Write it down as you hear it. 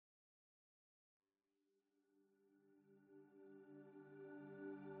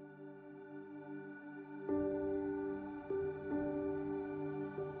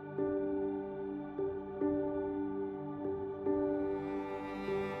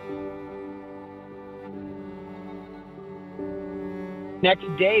Next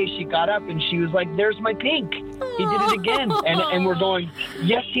day, she got up and she was like, there's my pink. He did it again. And we're going,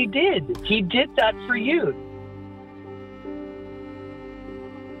 yes, he did. He did that for you.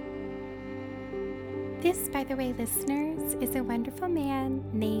 This, by the way, listeners, is a wonderful man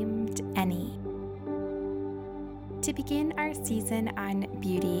named Ennie. To begin our season on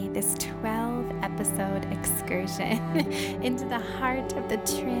beauty, this 12-episode excursion into the heart of the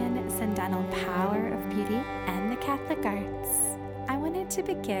transcendental power of beauty and the Catholic arts, I wanted to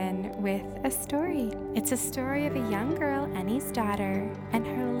begin with a story. It's a story of a young girl, Ennie's daughter, and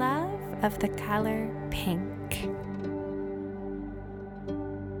her love of the color pink.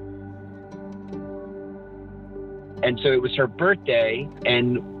 And so it was her birthday,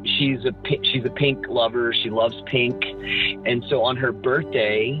 and she's a pink lover. She loves pink. And so on her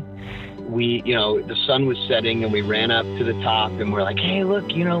birthday, the sun was setting, and we ran up to the top, and we're like, hey, look,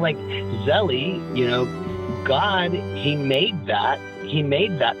 Zelly, God, he made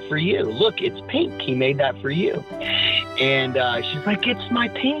that for you. Look, it's pink. He made that for you. And she's like, it's my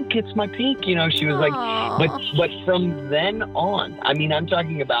pink. She was Aww. like, but from then on, I'm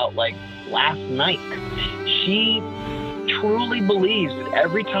talking about like last night, she truly believes that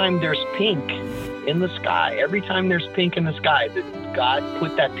every time there's pink in the sky, that God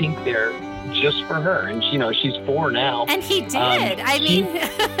put that pink there just for her. And she's 4 now. And he did.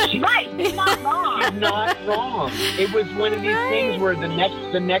 He's not wrong. She's not wrong. It was one of these things where the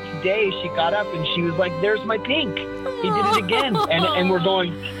next day she got up and she was like, there's my pink. He did it again. And we're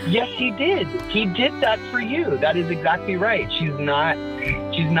going, yes, he did. He did that for you. That is exactly right. She's not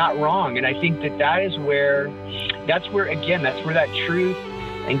wrong. And I think that's where that truth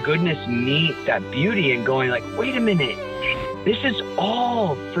and goodness meet that beauty, and going like, wait a minute, this is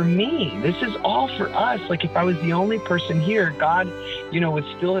all for me. This is all for us. Like, if I was the only person here, God, would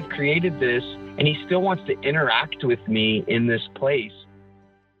still have created this, and he still wants to interact with me in this place.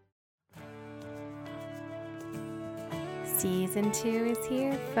 Season 2 is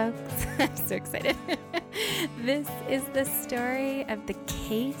here, folks. I'm so excited. This is the story of the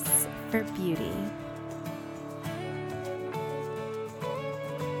case for beauty.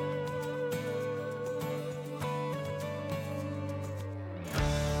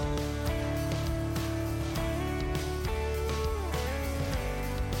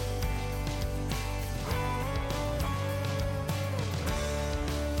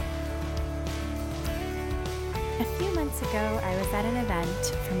 Ago, I was at an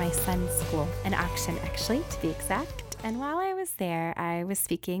event for my son's school, an auction actually, to be exact. And while I was there, I was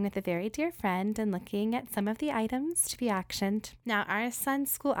speaking with a very dear friend and looking at some of the items to be auctioned. Now, our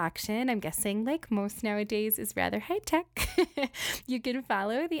son's school auction, I'm guessing like most nowadays, is rather high-tech. You can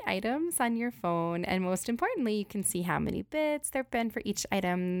follow the items on your phone, and most importantly, you can see how many bids there have been for each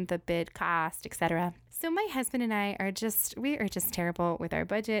item, the bid cost, etc. So my husband and I are just terrible with our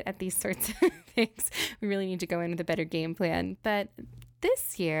budget at these sorts of things. We really need to go in with a better game plan. But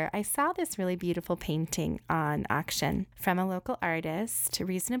this year, I saw this really beautiful painting on auction from a local artist,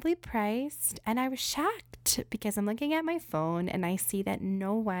 reasonably priced, and I was shocked because I'm looking at my phone and I see that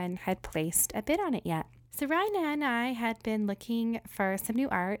no one had placed a bid on it yet. So Ryan and I had been looking for some new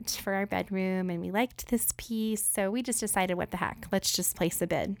art for our bedroom, and we liked this piece, so we just decided, what the heck, let's just place a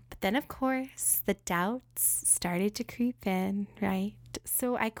bid. But then, of course, the doubts started to creep in, right?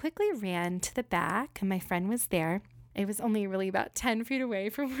 So I quickly ran to the back, and my friend was there. It was only really about 10 feet away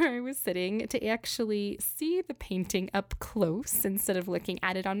from where I was sitting to actually see the painting up close instead of looking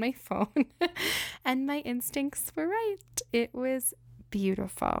at it on my phone. And my instincts were right. It was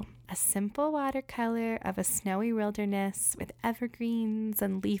beautiful. A simple watercolor of a snowy wilderness with evergreens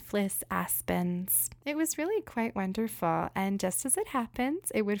and leafless aspens. It was really quite wonderful, and just as it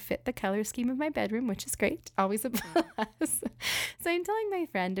happens, it would fit the color scheme of my bedroom, which is great, always a plus. So I'm telling my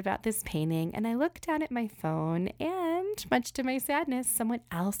friend about this painting, and I look down at my phone, and much to my sadness, someone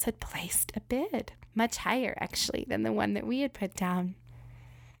else had placed a bid, much higher actually than the one that we had put down.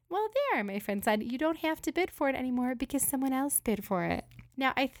 Well, there, my friend said, you don't have to bid for it anymore because someone else bid for it.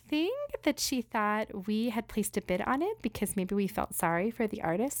 Now, I think that she thought we had placed a bid on it because maybe we felt sorry for the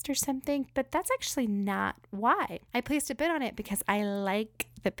artist or something, but that's actually not why. I placed a bid on it because I like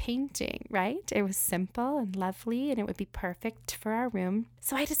the painting, right? It was simple and lovely, and it would be perfect for our room.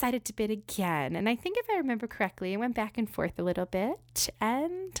 So I decided to bid again, and I think if I remember correctly, I went back and forth a little bit,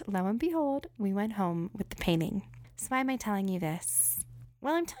 and lo and behold, we went home with the painting. So why am I telling you this?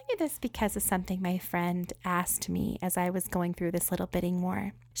 Well, I'm telling you this because of something my friend asked me as I was going through this little bidding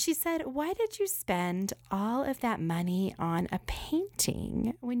war. She said, why did you spend all of that money on a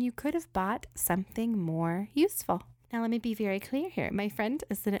painting when you could have bought something more useful? Now, let me be very clear here. My friend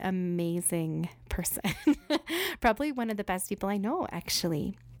is an amazing person. Probably one of the best people I know,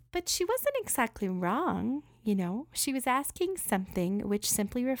 actually. But she wasn't exactly wrong, you know. She was asking something which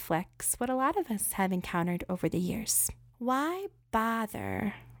simply reflects what a lot of us have encountered over the years. Why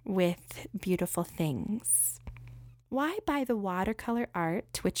bother with beautiful things? Why buy the watercolor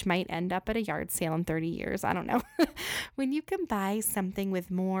art, which might end up at a yard sale in 30 years? I don't know. When you can buy something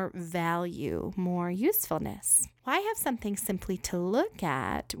with more value, more usefulness. Why have something simply to look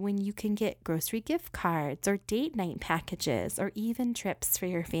at when you can get grocery gift cards or date night packages or even trips for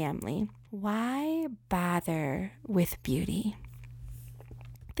your family? Why bother with beauty?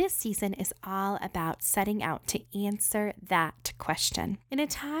 This season is all about setting out to answer that question. In a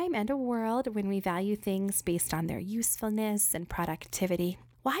time and a world when we value things based on their usefulness and productivity,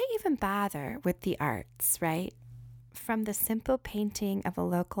 why even bother with the arts, right? From the simple painting of a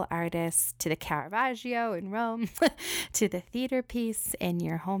local artist to the Caravaggio in Rome, to the theater piece in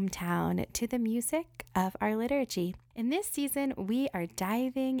your hometown, to the music of our liturgy. In this season, we are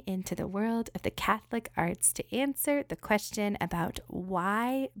diving into the world of the Catholic arts to answer the question about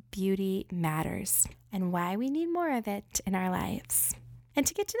why beauty matters and why we need more of it in our lives. And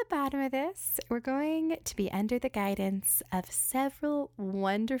to get to the bottom of this, we're going to be under the guidance of several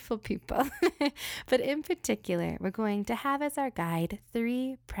wonderful people. But in particular, we're going to have as our guide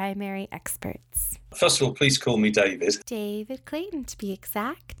 3 primary experts. First of all, please call me David. David Clayton, to be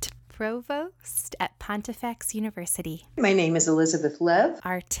exact, Provost at Pontifex University. My name is Elizabeth Lev.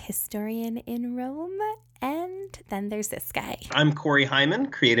 Art historian in Rome. And then there's this guy. I'm Corey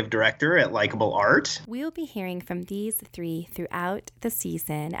Hyman, creative director at Likeable Art. We'll be hearing from these 3 throughout the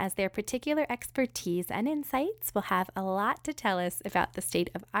season, as their particular expertise and insights will have a lot to tell us about the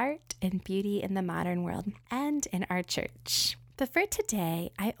state of art and beauty in the modern world and in our church. But for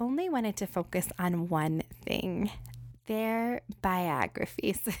today, I only wanted to focus on one thing: their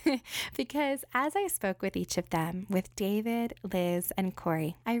biographies. Because as I spoke with each of them, with David, Liz, and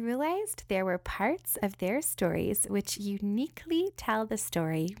Corey, I realized there were parts of their stories which uniquely tell the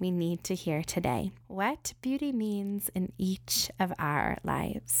story we need to hear today: what beauty means in each of our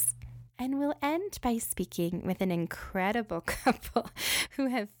lives. And we'll end by speaking with an incredible couple who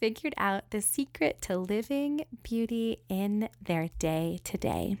have figured out the secret to living beauty in their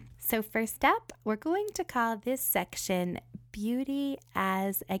day-to-day. So first up, we're going to call this section Beauty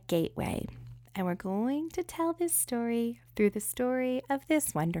as a Gateway. And we're going to tell this story through the story of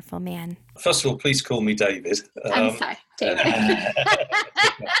this wonderful man. First of all, please call me David. I'm sorry, David.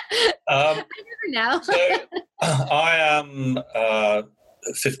 I never know. So I am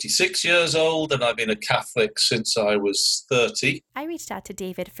 56 years old, and I've been a Catholic since I was 30. I reached out to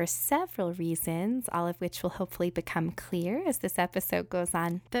David for several reasons, all of which will hopefully become clear as this episode goes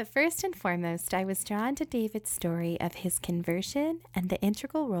on. But first and foremost, I was drawn to David's story of his conversion and the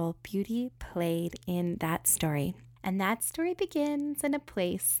integral role beauty played in that story. And that story begins in a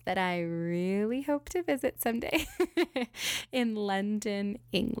place that I really hope to visit someday, in London,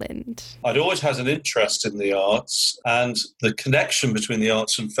 England. I'd always had an interest in the arts, and the connection between the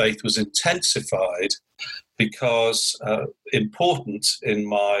arts and faith was intensified because important in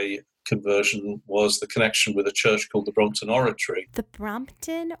my conversion was the connection with a church called the Brompton Oratory. The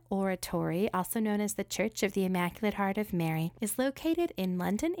Brompton Oratory, also known as the Church of the Immaculate Heart of Mary, is located in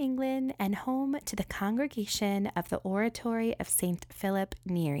London, England, and home to the congregation of the Oratory of St. Philip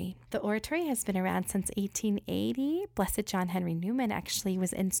Neri. The oratory has been around since 1880. Blessed John Henry Newman actually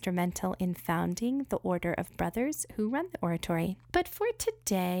was instrumental in founding the Order of Brothers who run the oratory. But for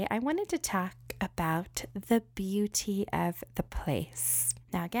today, I wanted to talk about the beauty of the place.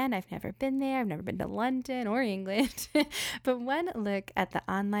 Now, again, I've never been there. I've never been to London or England. But one look at the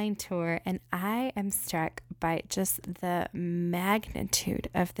online tour, and I am struck by just the magnitude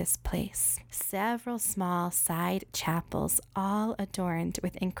of this place. Several small side chapels, all adorned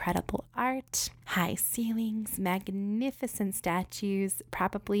with incredible art, high ceilings, magnificent statues,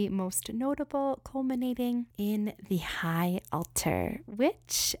 probably most notable culminating in the high altar,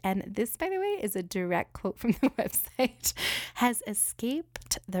 which, and this, by the way, is a direct quote from the website, has escaped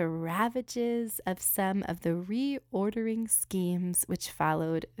the ravages of some of the reordering schemes which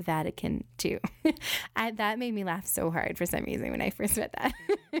followed Vatican II. That made me laugh so hard for some reason when I first read that.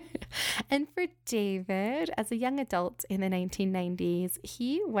 And for David, as a young adult in the 1990s,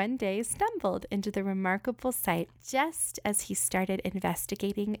 he one day stumbled into the remarkable site just as he started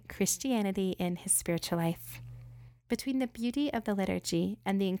investigating Christianity in his spiritual life. between the beauty of the liturgy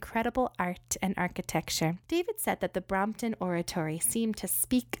and the incredible art and architecture. David said that the Brompton Oratory seemed to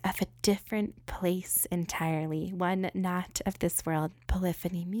speak of a different place entirely, one not of this world.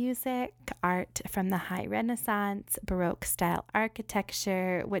 Polyphony music, art from the High Renaissance, Baroque style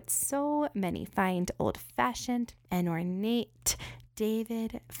architecture, what so many find old-fashioned and ornate,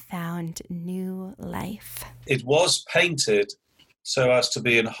 David found new life. It was painted so as to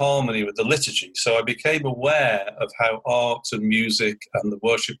be in harmony with the liturgy. So I became aware of how art and music and the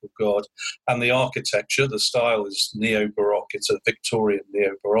worship of God and the architecture, the style is neo-Baroque, it's a Victorian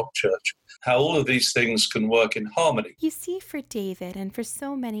neo-Baroque church, how all of these things can work in harmony. You see, for David, and for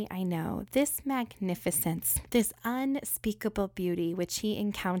so many I know, this magnificence, this unspeakable beauty which he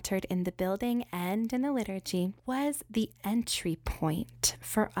encountered in the building and in the liturgy, was the entry point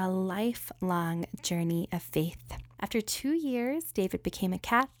for a lifelong journey of faith. After 2 years, David became a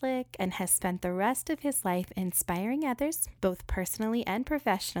Catholic and has spent the rest of his life inspiring others, both personally and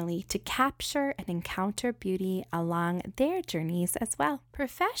professionally, to capture and encounter beauty along their journeys as well.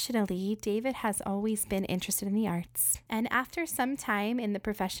 Professionally, David has always been interested in the arts, and after some time in the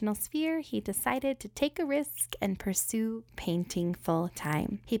professional sphere, he decided to take a risk and pursue painting full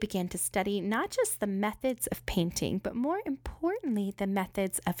time. He began to study not just the methods of painting, but more importantly, the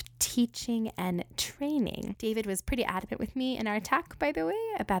methods of teaching and training. David was pretty adamant with me in our talk, by the way,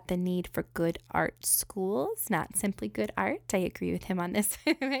 about the need for good art schools, not simply good art. I agree with him on this.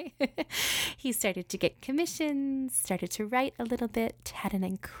 He started to get commissions, started to write a little bit, had an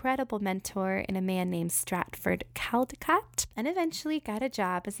incredible mentor in a man named Stratford Caldecott, and eventually got a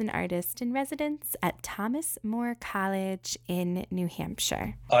job as an artist in residence at Thomas More College in New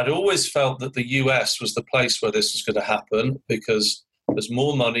Hampshire. I'd always felt that the US was the place where this was going to happen because there's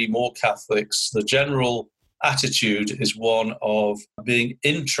more money, more Catholics. The general attitude is one of being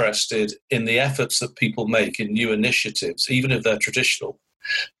interested in the efforts that people make in new initiatives, even if they're traditional.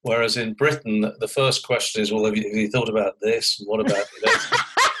 Whereas in Britain, the first question is, well, have you thought about this? And what about this?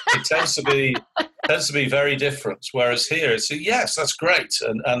 It tends to be very different. Whereas here, it's yes, that's great.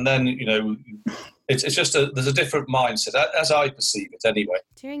 And then, it's just there's a different mindset, as I perceive it anyway.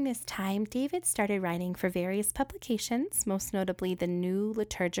 During this time, David started writing for various publications, most notably the New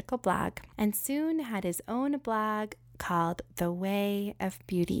Liturgical Blog, and soon had his own blog called The Way of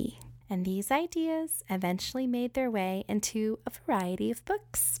Beauty. And these ideas eventually made their way into a variety of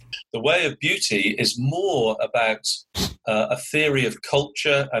books. The Way of Beauty is more about a theory of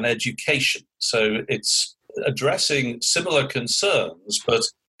culture and education. So it's addressing similar concerns, but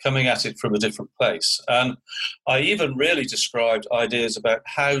coming at it from a different place. And I even really described ideas about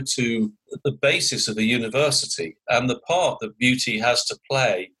the basis of a university and the part that beauty has to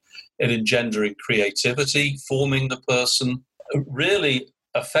play in engendering creativity, forming the person, really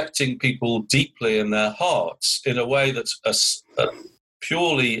affecting people deeply in their hearts in a way that a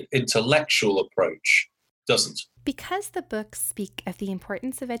purely intellectual approach doesn't. Because the books speak of the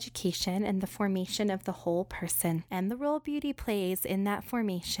importance of education and the formation of the whole person and the role beauty plays in that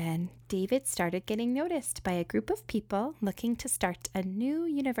formation, David started getting noticed by a group of people looking to start a new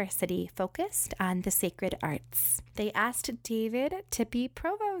university focused on the sacred arts. They asked David to be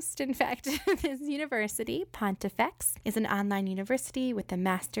provost. In fact, this university, Pontifex, is an online university with a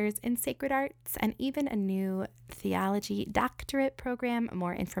master's in sacred arts and even a new theology doctorate program.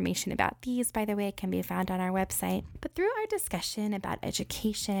 More information about these, by the way, can be found on our website. But through our discussion about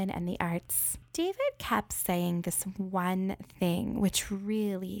education and the arts, David kept saying this one thing which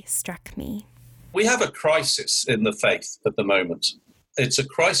really struck me. We have a crisis in the faith at the moment. It's a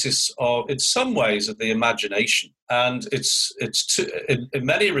crisis of, in some ways, of the imagination. And in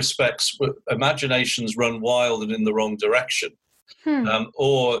many respects, imaginations run wild and in the wrong direction,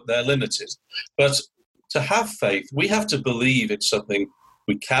 or they're limited. But to have faith, we have to believe in something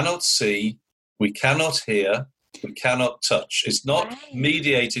we cannot see, we cannot hear, we cannot touch. It's not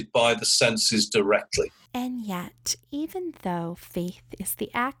mediated by the senses directly. And yet, even though faith is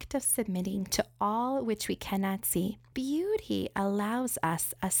the act of submitting to all which we cannot see, beauty allows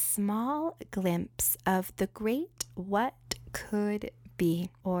us a small glimpse of the great what could be.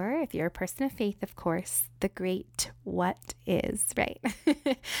 Or, if you're a person of faith, of course, the great what is, right?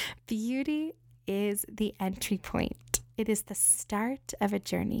 Beauty is the entry point. It is the start of a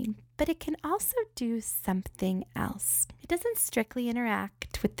journey, but it can also do something else. It doesn't strictly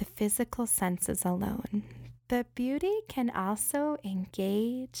interact with the physical senses alone, but beauty can also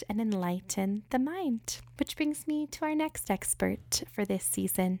engage and enlighten the mind. Which brings me to our next expert for this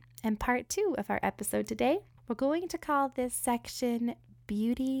season and part 2 of our episode today. We're going to call this section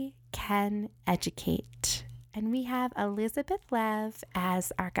Beauty Can Educate. and we have Elizabeth Lev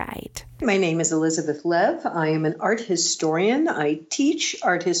as our guide. My name is Elizabeth Lev. I am an art historian. I teach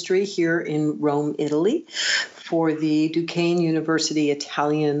art history here in Rome, Italy, for the Duquesne University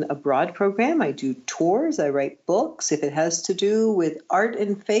Italian Abroad program. I do tours, I write books. If it has to do with art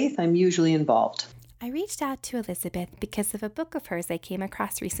and faith, I'm usually involved. I reached out to Elizabeth because of a book of hers I came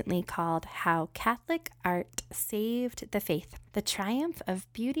across recently called How Catholic Art Saved the Faith: The Triumph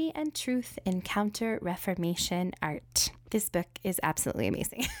of Beauty and Truth in Counter-Reformation Art. This book is absolutely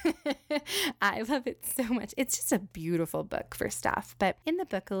amazing. I love it so much. It's just a beautiful book, first off. But in the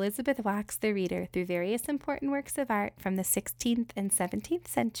book, Elizabeth walks the reader through various important works of art from the 16th and 17th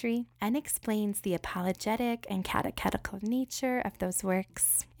century and explains the apologetic and catechetical nature of those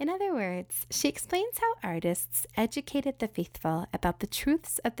works. In other words, she explains how artists educated the faithful about the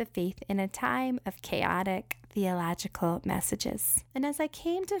truths of the faith in a time of chaotic theological messages. And as I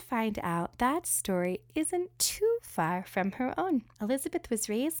came to find out, that story isn't too far from her own. Elizabeth was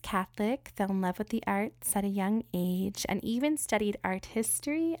raised Catholic, fell in love with the arts at a young age, and even studied art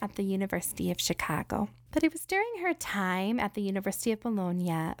history at the University of Chicago. But it was during her time at the University of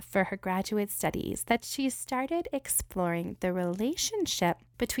Bologna for her graduate studies that she started exploring the relationship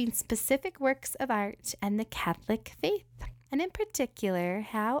between specific works of art and the Catholic faith, and in particular,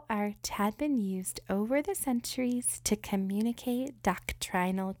 how art had been used over the centuries to communicate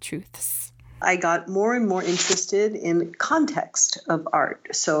doctrinal truths. I got more and more interested in context of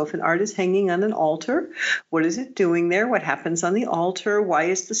art. So if an art is hanging on an altar, what is it doing there? What happens on the altar? Why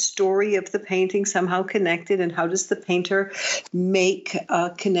is the story of the painting somehow connected? And how does the painter make a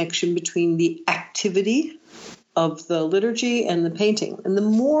connection between the activity of the liturgy and the painting? And the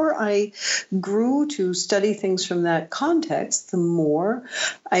more I grew to study things from that context, the more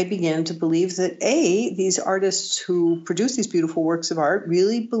I began to believe that these artists who produce these beautiful works of art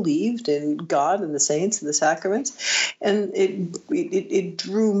really believed in God and the saints and the sacraments. And it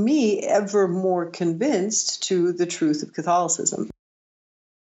drew me ever more convinced to the truth of Catholicism.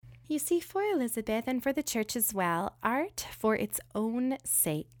 You see, for Elizabeth and for the church as well, art for its own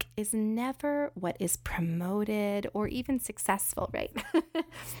sake is never what is promoted or even successful, right?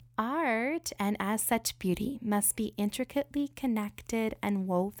 Art, and as such beauty, must be intricately connected and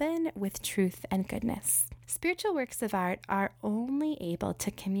woven with truth and goodness. Spiritual works of art are only able to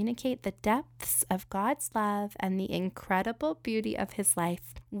communicate the depths of God's love and the incredible beauty of his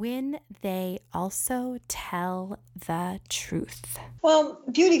life when they also tell the truth. Well,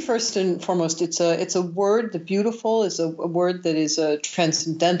 beauty, first and foremost, it's a word. The beautiful is a word that is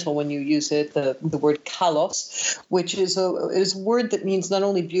transcendental when you use it. The word kalos, which is a word that means not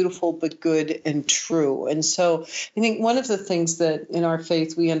only beautiful but good and true. And so I think one of the things that in our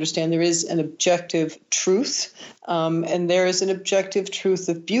faith we understand, there is an objective truth, and there is an objective truth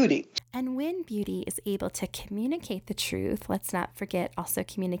of beauty. And when beauty is able to communicate the truth, let's not forget also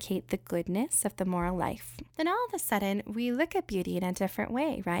communicate the goodness of the moral life, then all of a sudden we look at beauty in a different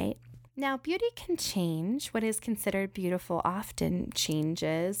way, right? Now, beauty can change. What is considered beautiful often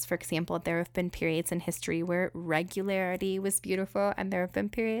changes. For example, there have been periods in history where regularity was beautiful, and there have been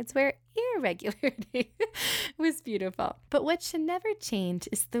periods where irregularity was beautiful. But what should never change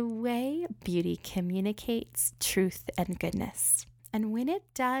is the way beauty communicates truth and goodness. And when it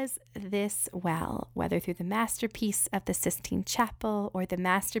does this well, whether through the masterpiece of the Sistine Chapel or the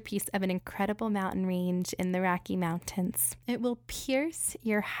masterpiece of an incredible mountain range in the Rocky Mountains, it will pierce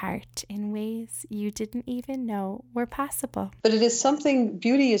your heart in ways you didn't even know were possible. But it is something,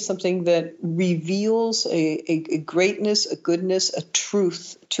 beauty is something that reveals a greatness, a goodness, a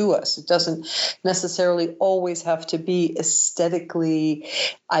truth to us. It doesn't necessarily always have to be aesthetically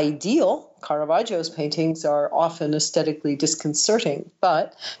ideal. Caravaggio's paintings are often aesthetically disconcerting,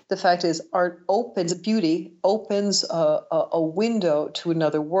 but the fact is beauty opens a window to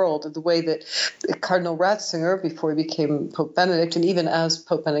another world, the way that Cardinal Ratzinger, before he became Pope Benedict, and even as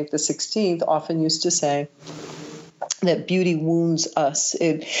Pope Benedict XVI, often used to say that beauty wounds us.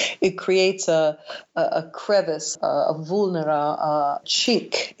 It creates a crevice, a vulnera, a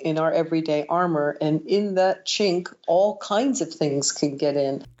chink in our everyday armor, and in that chink, all kinds of things can get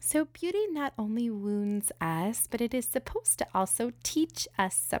in. So beauty not only wounds us, but it is supposed to also teach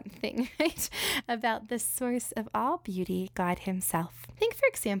us something, right? About the source of all beauty, God himself. Think, for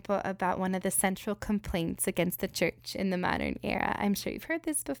example, about one of the central complaints against the church in the modern era. I'm sure you've heard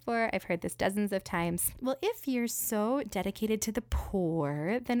this before. I've heard this dozens of times. Well, if you're so dedicated to the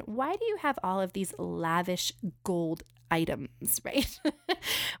poor, then why do you have all of these lavish gold items, right?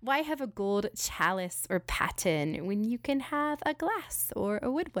 Why have a gold chalice or paten when you can have a glass or a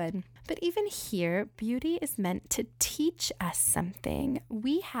wood one? But even here, beauty is meant to teach us something.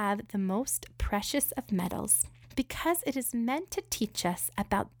 We have the most precious of metals because it is meant to teach us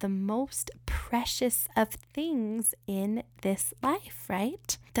about the most precious of things in this life,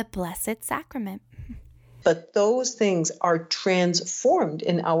 right? The Blessed Sacrament. But those things are transformed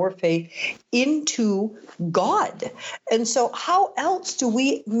in our faith into God. And so how else do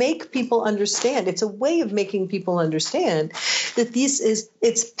we make people understand? It's a way of making people understand that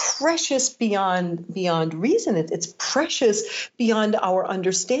it's precious beyond reason. It's precious beyond our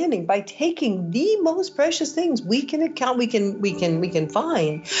understanding. By taking the most precious things we can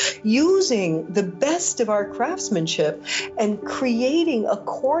find, using the best of our craftsmanship and creating a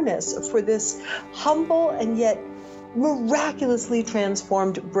cornice for this humble and yet miraculously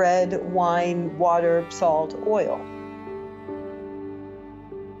transformed bread, wine, water, salt, oil.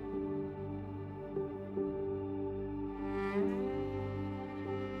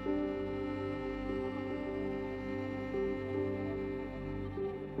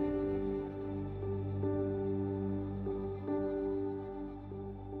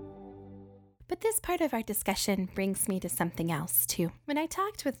 But this part of our discussion brings me to something else, too. When I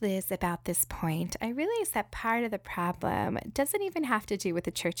talked with Liz about this point, I realized that part of the problem doesn't even have to do with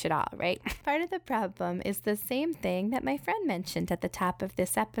the church at all, right? Part of the problem is the same thing that my friend mentioned at the top of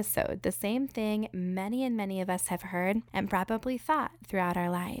this episode, the same thing many and many of us have heard and probably thought throughout our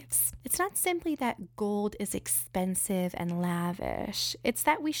lives. It's not simply that gold is expensive and lavish. It's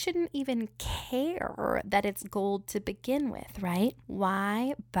that we shouldn't even care that it's gold to begin with, right?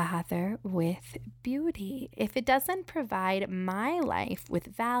 Why bother with beauty? If it doesn't provide my life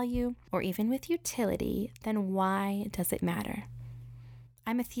with value or even with utility, then why does it matter?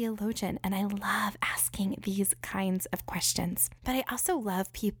 I'm a theologian and I love asking these kinds of questions, but I also love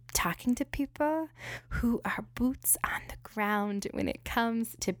talking to people who are boots on the ground when it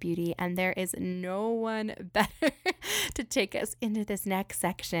comes to beauty, and there is no one better to take us into this next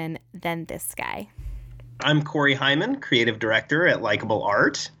section than this guy. I'm Corey Hyman, creative director at Likeable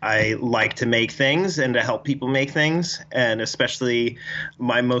Art. I like to make things and to help people make things, and especially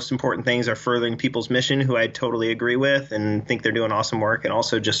my most important things are furthering people's mission, who I totally agree with and think they're doing awesome work, and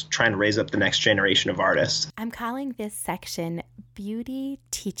also just trying to raise up the next generation of artists. I'm calling this section Beauty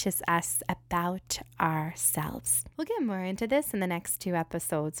Teaches Us About Ourselves. We'll get more into this in the next 2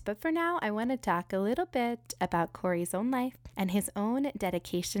 episodes, but for now I want to talk a little bit about Corey's own life and his own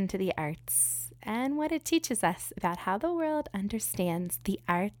dedication to the arts, and what it teaches us about how the world understands the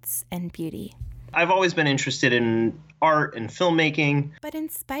arts and beauty. I've always been interested in art and filmmaking. But in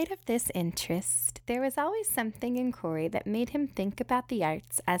spite of this interest, there was always something in Corey that made him think about the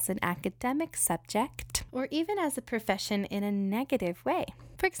arts as an academic subject, or even as a profession in a negative way.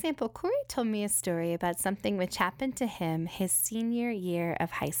 For example, Corey told me a story about something which happened to him his senior year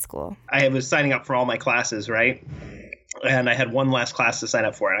of high school. I was signing up for all my classes, right? And I had one last class to sign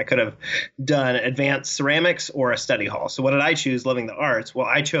up for, and I could have done advanced ceramics or a study hall. So what did I choose, Living the Arts? Well,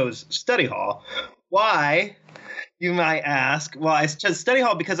 I chose study hall. Why? You might ask. Well, I chose study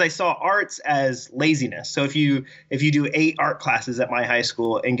hall because I saw arts as laziness. So if you do 8 art classes at my high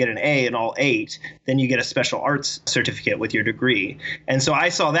school and get an A in all 8, then you get a special arts certificate with your degree. And so I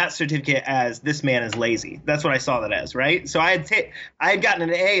saw that certificate as this man is lazy. That's what I saw that as, right? So I had gotten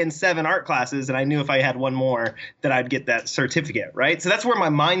an A in 7 art classes, and I knew if I had one more that I'd get that certificate, right? So that's where my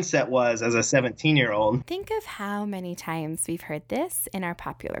mindset was as a 17-year-old. Think of how many times we've heard this in our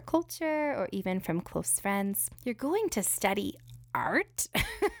popular culture or even from close friends. You're going to study art,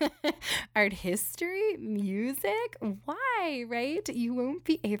 art history, music. Why, right? You won't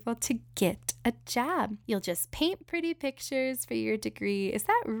be able to get a job. You'll just paint pretty pictures for your degree. Is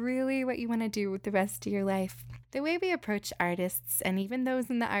that really what you want to do with the rest of your life? The way we approach artists and even those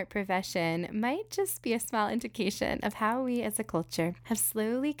in the art profession might just be a small indication of how we as a culture have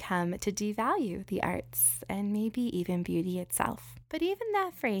slowly come to devalue the arts and maybe even beauty itself. But even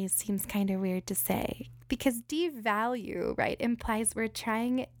that phrase seems kind of weird to say, because devalue, right, implies we're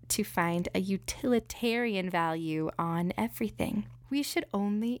trying to find a utilitarian value on everything. We should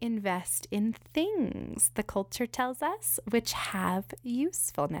only invest in things, the culture tells us, which have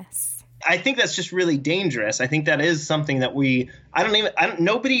usefulness. I think that's just really dangerous. I think that is something that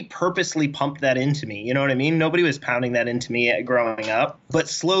nobody purposely pumped that into me. You know what I mean? Nobody was pounding that into me growing up. But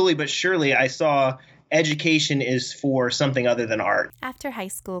slowly but surely I saw education is for something other than art. After high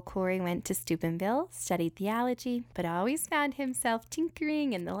school, Corey went to Steubenville, studied theology, but always found himself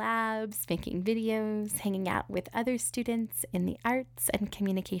tinkering in the labs, making videos, hanging out with other students in the arts and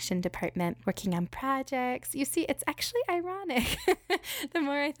communication department, working on projects. You see, it's actually ironic the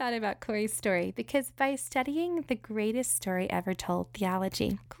more I thought about Corey's story, because by studying the greatest story ever told,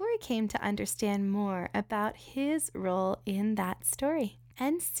 theology, Corey came to understand more about his role in that story.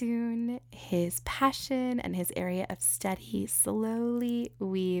 And soon, his passion and his area of study slowly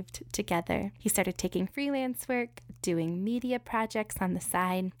weaved together. He started taking freelance work, doing media projects on the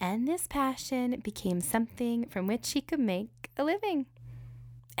side, and this passion became something from which he could make a living.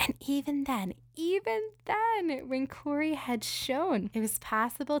 And even then, when Corey had shown it was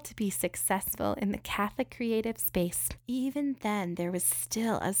possible to be successful in the Catholic creative space, even then there was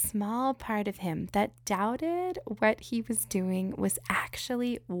still a small part of him that doubted what he was doing was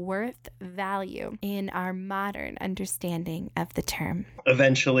actually worth value in our modern understanding of the term.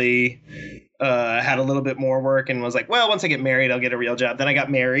 Eventually, had a little bit more work and was like, well, once I get married, I'll get a real job. Then I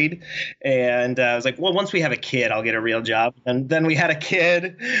got married and I was like, well, once we have a kid, I'll get a real job. And then we had a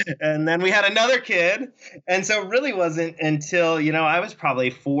kid and then we had another kid. And so it really wasn't until, I was probably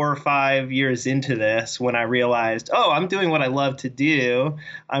 4 or 5 years into this when I realized, I'm doing what I love to do.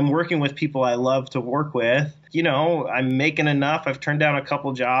 I'm working with people I love to work with. I'm making enough. I've turned down a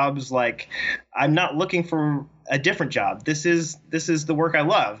couple jobs. Like, I'm not looking for a different job. This is the work I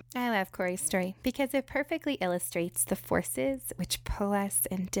love. I love Corey's story because it perfectly illustrates the forces which pull us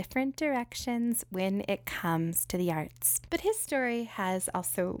in different directions when it comes to the arts. But his story has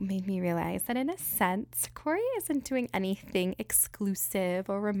also made me realize that in a sense, Corey isn't doing anything exclusive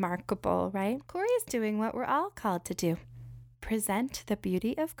or remarkable, right? Corey is doing what we're all called to do: present the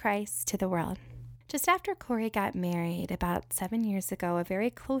beauty of Christ to the world. Just after Corey got married about 7 years ago, a very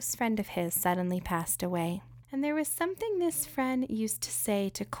close friend of his suddenly passed away. And there was something this friend used to say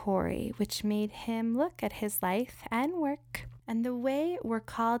to Corey, which made him look at his life and work and the way we're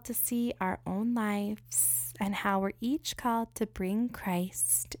called to see our own lives and how we're each called to bring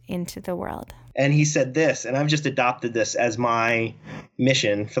Christ into the world. And he said this, and I've just adopted this as my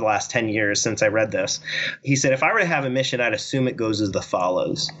mission for the last 10 years since I read this. He said, if I were to have a mission, I'd assume it goes as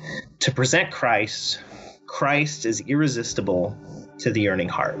follows: to present Christ is irresistible to the yearning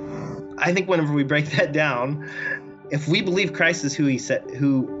heart. I think whenever we break that down, if we believe Christ is who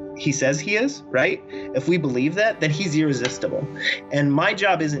he says he is, right? If we believe that, then he's irresistible. And my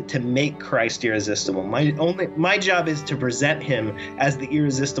job isn't to make Christ irresistible. My job is to present him as the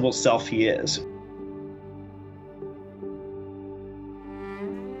irresistible self he is.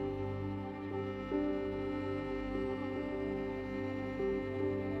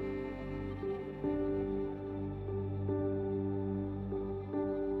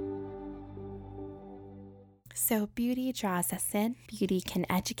 So beauty draws us in. Beauty can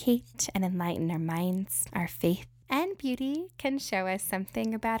educate and enlighten our minds, our faith. And beauty can show us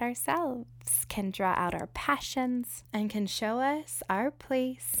something about ourselves, can draw out our passions, and can show us our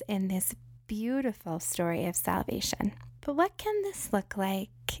place in this beautiful story of salvation. But what can this look like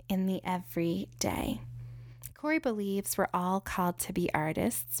in the everyday? Corey believes we're all called to be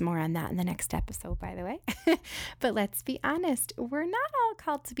artists. More on that in the next episode, by the way. But let's be honest, we're not all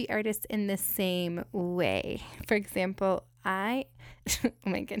called to be artists in the same way. For example, oh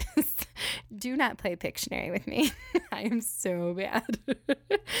my goodness, do not play Pictionary with me. I am so bad.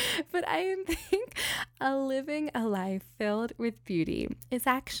 But I think living a life filled with beauty is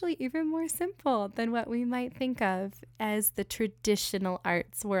actually even more simple than what we might think of as the traditional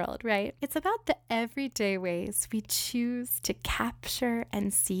arts world, right? It's about the everyday ways we choose to capture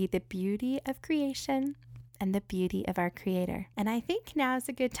and see the beauty of creation and the beauty of our Creator. And I think now is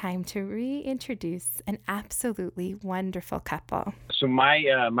a good time to reintroduce an absolutely wonderful couple. So my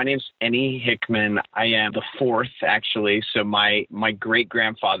name's Ennie Hickman. I am the fourth, actually. So my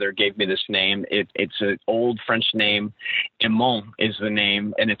great-grandfather gave me this name. It's an old French name. Aimant is the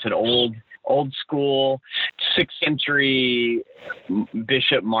name, and it's an old school 6th century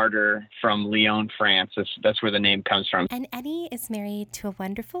bishop martyr from Lyon, France. That's where the name comes from. And Ennie is married to a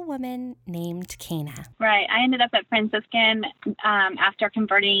wonderful woman named Kana. Right. I ended up at Franciscan after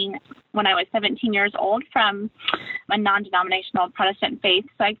converting when I was 17 years old from a non-denominational Protestant faith.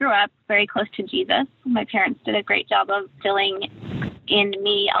 So I grew up very close to Jesus. My parents did a great job of instilling in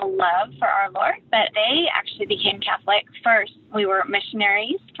me a love for our Lord, but they actually became Catholic first. We were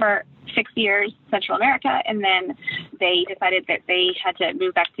missionaries for 6 years, Central America, and then they decided that they had to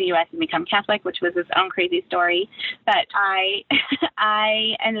move back to the U.S. and become Catholic, which was its own crazy story. But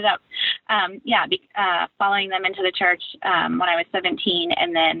I ended up following them into the church when I was 17,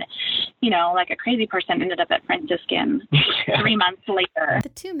 and then, like a crazy person, ended up at Franciscan 3 months later. The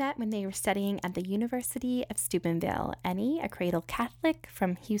two met when they were studying at the University of Steubenville. Annie, a cradle Catholic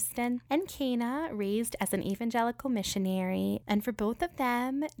from Houston, and Cana, raised as an evangelical missionary. And for both of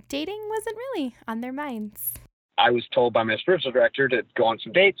them, dating wasn't really on their minds. I was told by my spiritual director to go on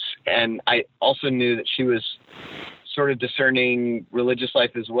some dates, and I also knew that she was sort of discerning religious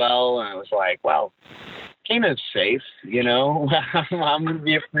life as well. And I was like, well, Cana's safe, I'm going to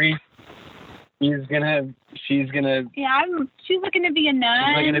be a priest. She's gonna. Yeah, she's looking to be a nun.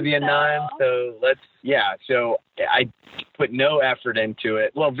 She's looking to be a nun. So So I put no effort into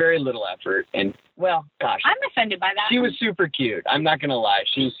it. Well, very little effort. And I'm offended by that. She was super cute. I'm not gonna lie.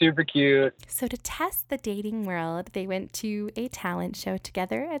 She was super cute. So to test the dating world, they went to a talent show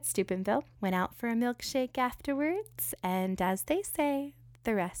together at Steubenville, went out for a milkshake afterwards, and as they say,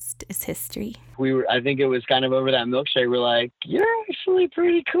 the rest is history. I think it was kind of over that milkshake. We're like, you're actually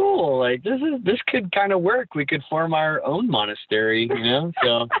pretty cool. Like this could kind of work. We could form our own monastery,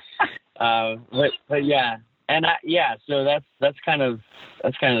 So, but yeah. And so that's kind of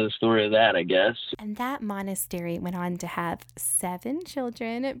the story of that, I guess. And that monastery went on to have 7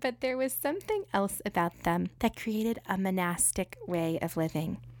 children, but there was something else about them that created a monastic way of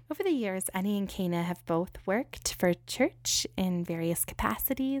living. Over the years, Annie and Cana have both worked for church in various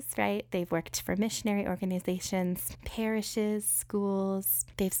capacities, right? They've worked for missionary organizations, parishes, schools.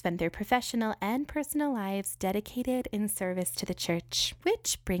 They've spent their professional and personal lives dedicated in service to the church,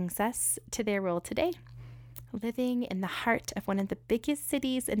 which brings us to their role today. Living in the heart of one of the biggest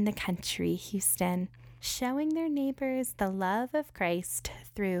cities in the country, Houston, showing their neighbors the love of Christ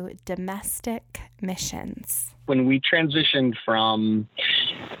through domestic missions. When we transitioned from,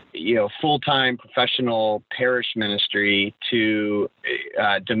 full-time professional parish ministry to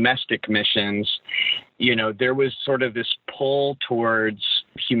domestic missions, there was sort of this pull towards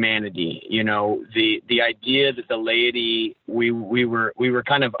humanity. The idea that the laity, we were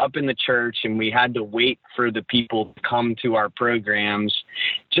kind of up in the church and we had to wait for the people to come to our programs,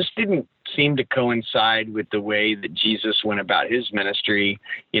 just didn't seem to coincide with the way that Jesus went about his ministry.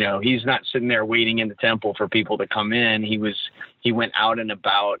 He's not sitting there waiting in the temple for people to come in. He went out and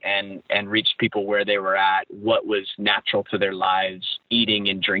about and reached people where they were at, what was natural to their lives, eating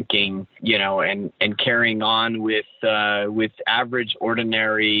and drinking, and carrying on with average,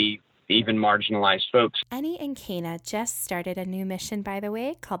 ordinary, even marginalized folks. Annie and Cana just started a new mission, by the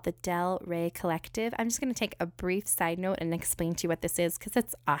way, called the Del Rey Collective. I'm just going to take a brief side note and explain to you what this is because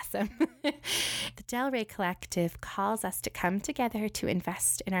it's awesome. The Del Rey Collective calls us to come together to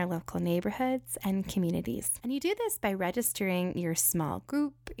invest in our local neighborhoods and communities. And you do this by registering your small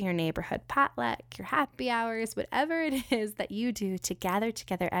group, your neighborhood potluck, your happy hours, whatever it is that you do to gather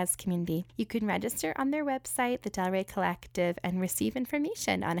together as community. You can register on their website, the Del Rey Collective, and receive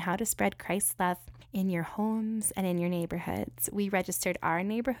information on how to spread Christ's love in your homes and in your neighborhoods. We registered our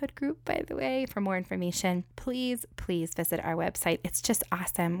neighborhood group, by the way. For more information, please visit our website. It's just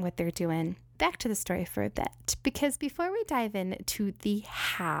awesome what they're doing. Back to the story for a bit, because before we dive into the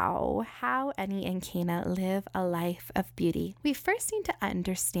how Annie and Cana live a life of beauty, we first need to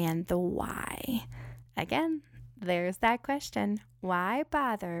understand the why. Again, there's that question. Why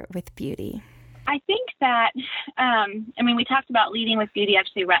bother with beauty? I think that, we talked about leading with beauty.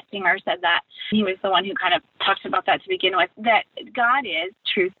 Actually, Ratzinger said that. He was the one who kind of talked about that to begin with, that God is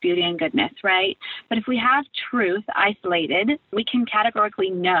truth, beauty, and goodness, right? But if we have truth isolated, we can categorically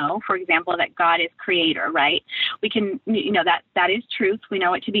know, for example, that God is creator, right? We can, that is truth. We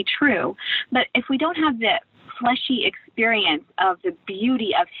know it to be true. But if we don't have the fleshy experience of the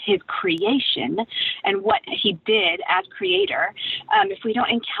beauty of his creation and what he did as creator, if we don't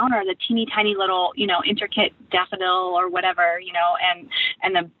encounter the teeny tiny little, intricate daffodil or whatever,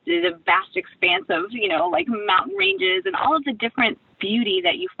 and the vast expanse of, like mountain ranges and all of the different beauty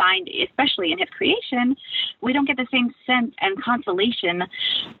that you find, especially in his creation, we don't get the same sense and consolation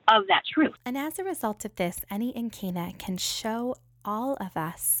of that truth. And as a result of this, Annie and Cana can show all of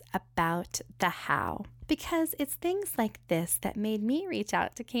us about the how. Because it's things like this that made me reach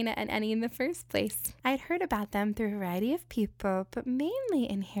out to Cana and Annie in the first place. I'd heard about them through a variety of people, but mainly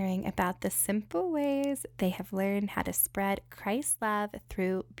in hearing about the simple ways they have learned how to spread Christ's love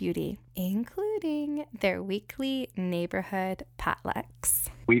through beauty, including their weekly neighborhood potlucks.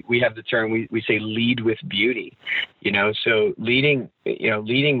 We have the term, we say lead with beauty, so leading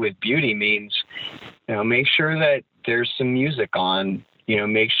with beauty means, make sure that there's some music on,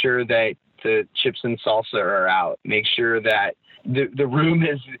 make sure that the chips and salsa are out. Make sure that the room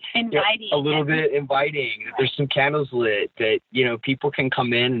is inviting, a little bit inviting. There's some candles lit that, people can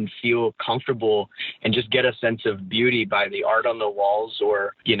come in and feel comfortable and just get a sense of beauty by the art on the walls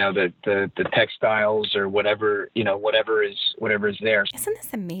or, the textiles or whatever is there. Isn't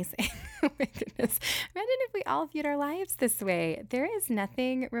this amazing? Oh my goodness. Imagine if we all viewed our lives this way. There is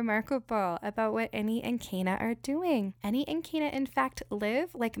nothing remarkable about what Annie and Kana are doing. Annie and Kana, in fact,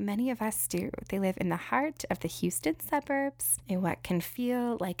 live like many of us do. They live in the heart of the Houston suburbs in what can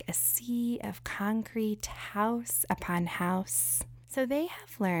feel like a sea of concrete, house upon house. So they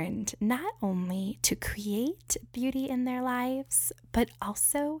have learned not only to create beauty in their lives, but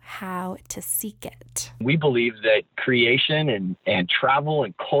also how to seek it. We believe that creation and travel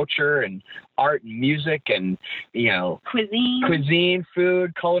and culture and art and music and, cuisine,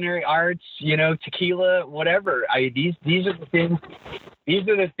 food, culinary arts, tequila, whatever. These are the things. These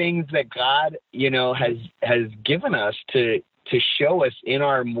are the things that God, has given us to show us in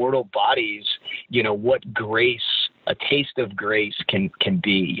our mortal bodies, what grace, a taste of grace can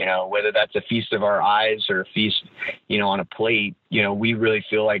be, whether that's a feast of our eyes or a feast, on a plate. We really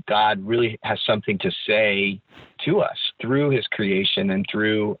feel like God really has something to say to us through his creation and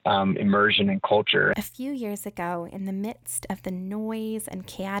through immersion in culture. A few years ago, in the midst of the noise and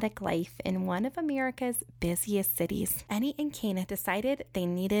chaotic life in one of America's busiest cities, Annie and Kana decided they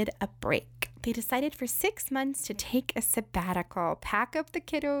needed a break. They decided for 6 months to take a sabbatical, pack up the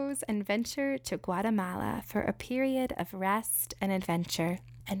kiddos, and venture to Guatemala for a period of rest and adventure.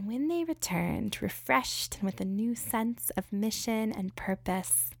 And when they returned, refreshed and with a new sense of mission and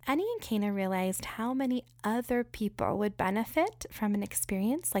purpose, Annie and Kana realized how many other people would benefit from an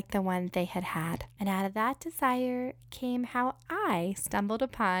experience like the one they had had. And out of that desire came how I stumbled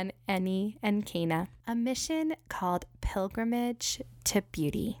upon Annie and Kana, a mission called Pilgrimage to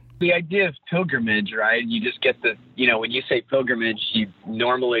Beauty. The idea of pilgrimage, right? You just get when you say pilgrimage, you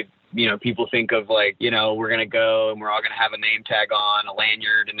normally, people think of like, we're going to go and we're all going to have a name tag on, a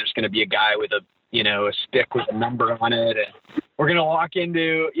lanyard, and there's going to be a guy with a stick with a number on it. And we're going to walk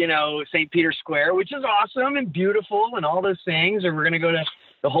into, St. Peter's Square, which is awesome and beautiful and all those things. Or we're going to go to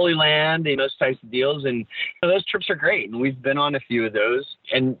the Holy Land and those types of deals. And those trips are great. And we've been on a few of those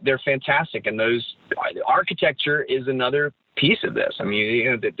and they're fantastic. And the architecture is another piece of this. I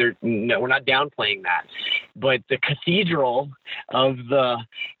mean, we're not downplaying that, but the cathedral of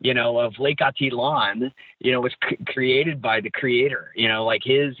of Lake Atitlan, was created by the creator, like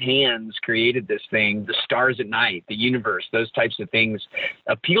his hands created this thing, the stars at night, the universe, those types of things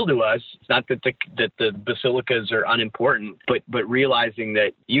appeal to us. It's not that the basilicas are unimportant, but realizing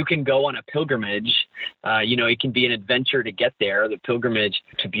that you can go on a pilgrimage, it can be an adventure to get there, the pilgrimage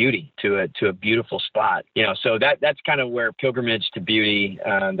to beauty, to a beautiful spot, so that's kind of where pilgrimage to beauty,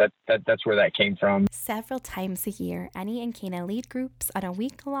 that's where that came from. Several times a year, Annie and Kana lead groups on a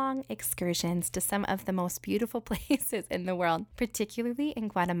week-long excursions to some of the most beautiful places in the world, particularly in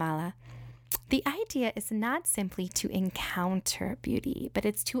Guatemala. The idea is not simply to encounter beauty, but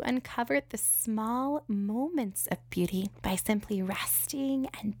it's to uncover the small moments of beauty by simply resting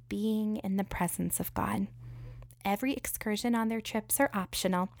and being in the presence of God. Every excursion on their trips are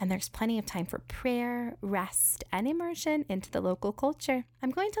optional, and there's plenty of time for prayer, rest, and immersion into the local culture.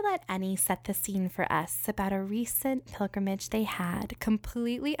 I'm going to let Annie set the scene for us about a recent pilgrimage they had,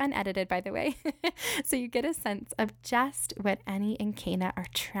 completely unedited, by the way, so you get a sense of just what Annie and Kana are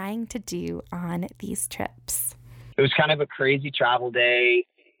trying to do on these trips. It was kind of a crazy travel day.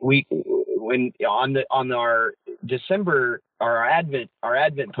 On our December, our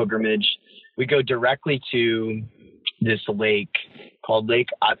Advent pilgrimage, we go directly to this lake called Lake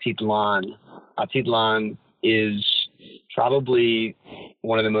Atitlan. Atitlan is probably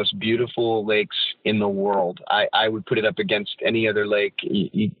one of the most beautiful lakes in the world. I would put it up against any other lake.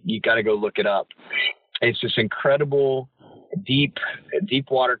 You got to go look it up. It's this incredible, deep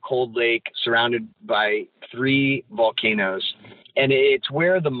water, cold lake surrounded by 3 volcanoes. And it's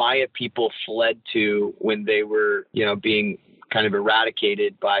where the Maya people fled to when they were, being kind of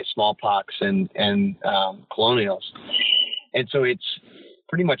eradicated by smallpox and colonials. And so it's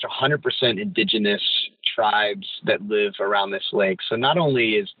pretty much 100% indigenous tribes that live around this lake. So not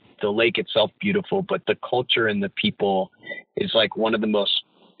only is the lake itself beautiful, but the culture and the people is like one of the most,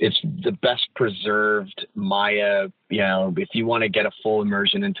 it's the best preserved Maya, if you want to get a full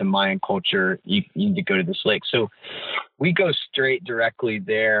immersion into Mayan culture, you need to go to this lake. So we go directly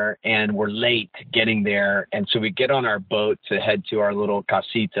there, and we're late getting there. And so we get on our boat to head to our little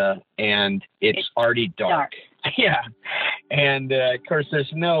casita, and it's already dark. Yeah. And of course,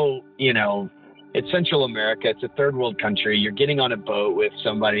 there's no, it's Central America. It's a third world country. You're getting on a boat with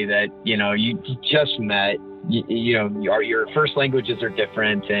somebody that, you just met, your first languages are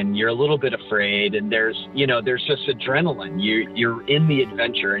different, and you're a little bit afraid, and there's just adrenaline. You're in the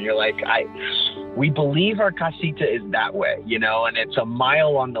adventure, and you're like, we believe our casita is that way, and it's a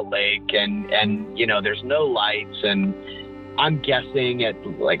mile on the lake, and there's no lights, and I'm guessing at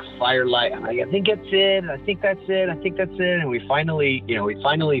like firelight. I think that's it. I think that's it. And we finally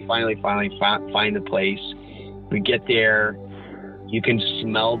find the place. We get there. You can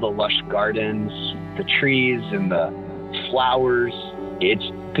smell the lush gardens, the trees and the flowers. It's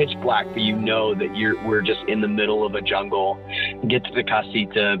pitch black, but that we're just in the middle of a jungle. We get to the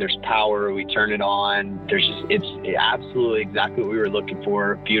casita, there's power, we turn it on. It's absolutely exactly what we were looking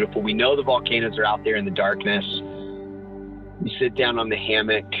for. Beautiful. We know the volcanoes are out there in the darkness. You sit down on the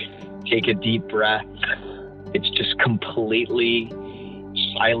hammock, take a deep breath. It's just completely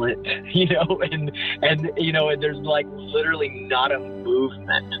silent, and there's like literally not a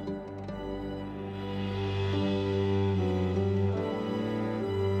movement.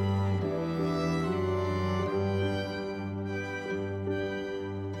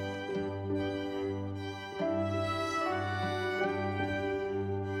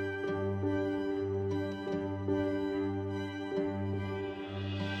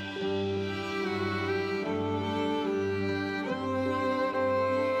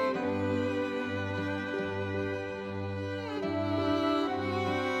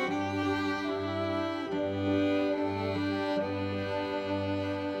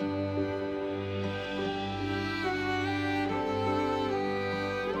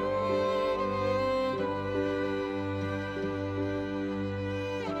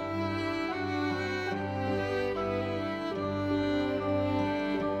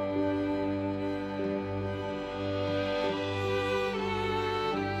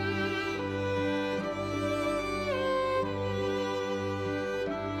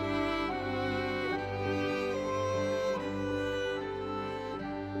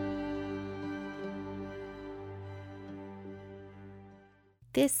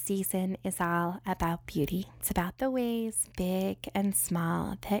 This season is all about beauty. It's about the ways, big and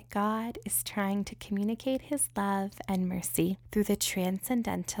small, that God is trying to communicate his love and mercy through the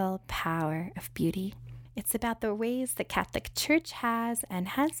transcendental power of beauty. It's about the ways the Catholic Church has and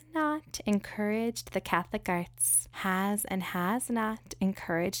has not encouraged the Catholic arts, has and has not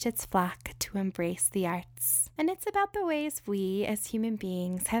encouraged its flock to embrace the arts. And it's about the ways we as human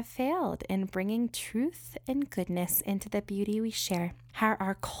beings have failed in bringing truth and goodness into the beauty we share. How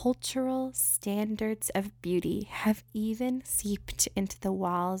our cultural standards of beauty have even seeped into the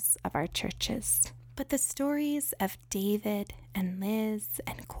walls of our churches. But the stories of David and Liz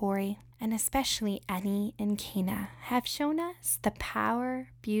and Corey, and especially Annie and Cana, have shown us the power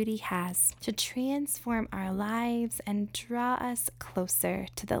beauty has to transform our lives and draw us closer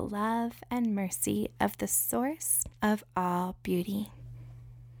to the love and mercy of the source of all beauty.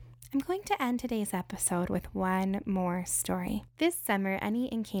 I'm going to end today's episode with one more story. This summer, Annie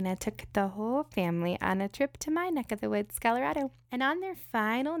and Cana took the whole family on a trip to my neck of the woods, Colorado. And on their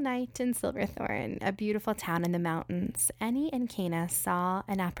final night in Silverthorne, a beautiful town in the mountains, Annie and Cana saw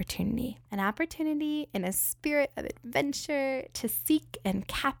an opportunity in a spirit of adventure to seek and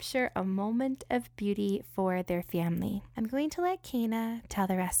capture a moment of beauty for their family. I'm going to let Cana tell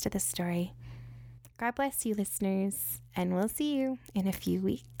the rest of the story. God bless you, listeners, and we'll see you in a few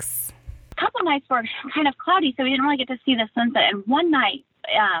weeks. A couple nights were kind of cloudy, so we didn't really get to see the sunset. And one night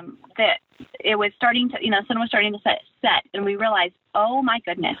that it was starting to, the sun was starting to set, and we realized, oh my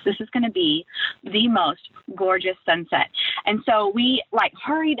goodness, this is going to be the most gorgeous sunset. And so we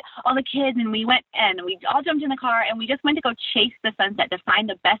hurried all the kids, and we went and we all jumped in the car, and we just went to go chase the sunset to find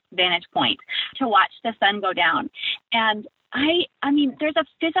the best vantage point to watch the sun go down. And I mean, there's a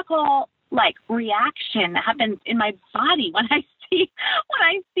physical reaction that happens in my body when I see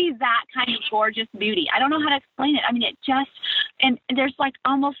that kind of gorgeous beauty. I don't know how to explain it. I mean, and there's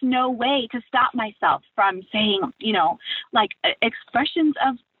almost no way to stop myself from saying, expressions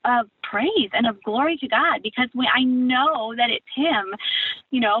of praise and of glory to God, because I know that it's him,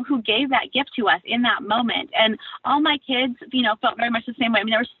 who gave that gift to us in that moment. And all my kids, felt very much the same way. I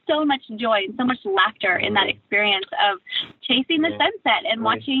mean, there was so much joy and so much laughter in that experience of chasing the sunset and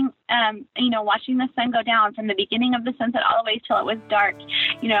watching the sun go down from the beginning of the sunset all the way till it was dark,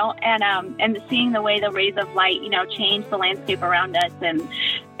 and seeing the way the rays of light, changed the landscape around us. And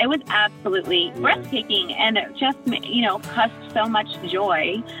it was absolutely breathtaking, and it just, caused so much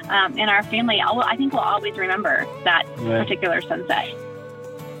joy in our family. I think we'll always remember that particular sunset.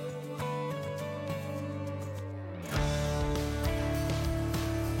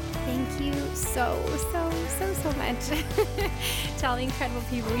 Thank you so much to all the incredible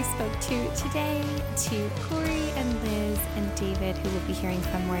people we spoke to today, to Corey and Liz and David, who we'll be hearing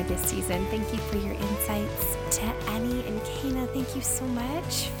from more this season. Thank you for your insights. To Annie and Kana, thank you so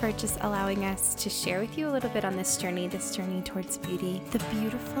much for just allowing us to share with you a little bit on this journey towards beauty. The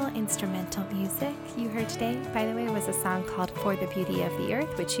beautiful instrumental music you heard today, by the way, was a song called For the Beauty of the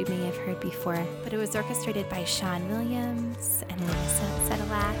Earth, which you may have heard before, but it was orchestrated by Sean Williams and Lisa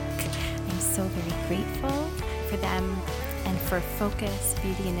Sedilak. I'm so very grateful for them and for Focus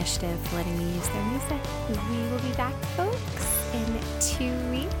Beauty Initiative for letting me use their music. We will be back, folks, in 2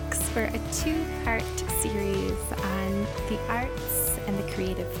 weeks for a 2-part series on the arts and the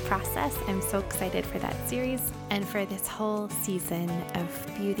creative process. I'm so excited for that series and for this whole season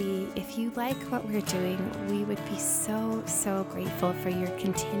of beauty. If you like what we're doing, we would be so grateful for your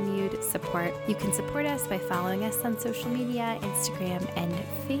continued support. You can support us by following us on social media, Instagram and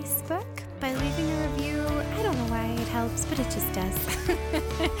Facebook, by leaving a review. I don't know why it helps, but it just does.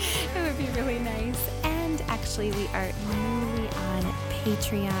 It would be really nice. And actually, we are newly on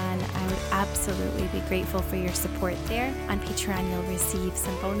Patreon. I would absolutely be grateful for your support there. On Patreon, you'll receive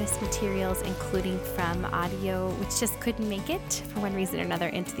some bonus materials, including from audio, which just couldn't make it for one reason or another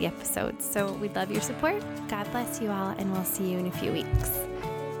into the episode. So we'd love your support. God bless you all, and we'll see you in a few weeks.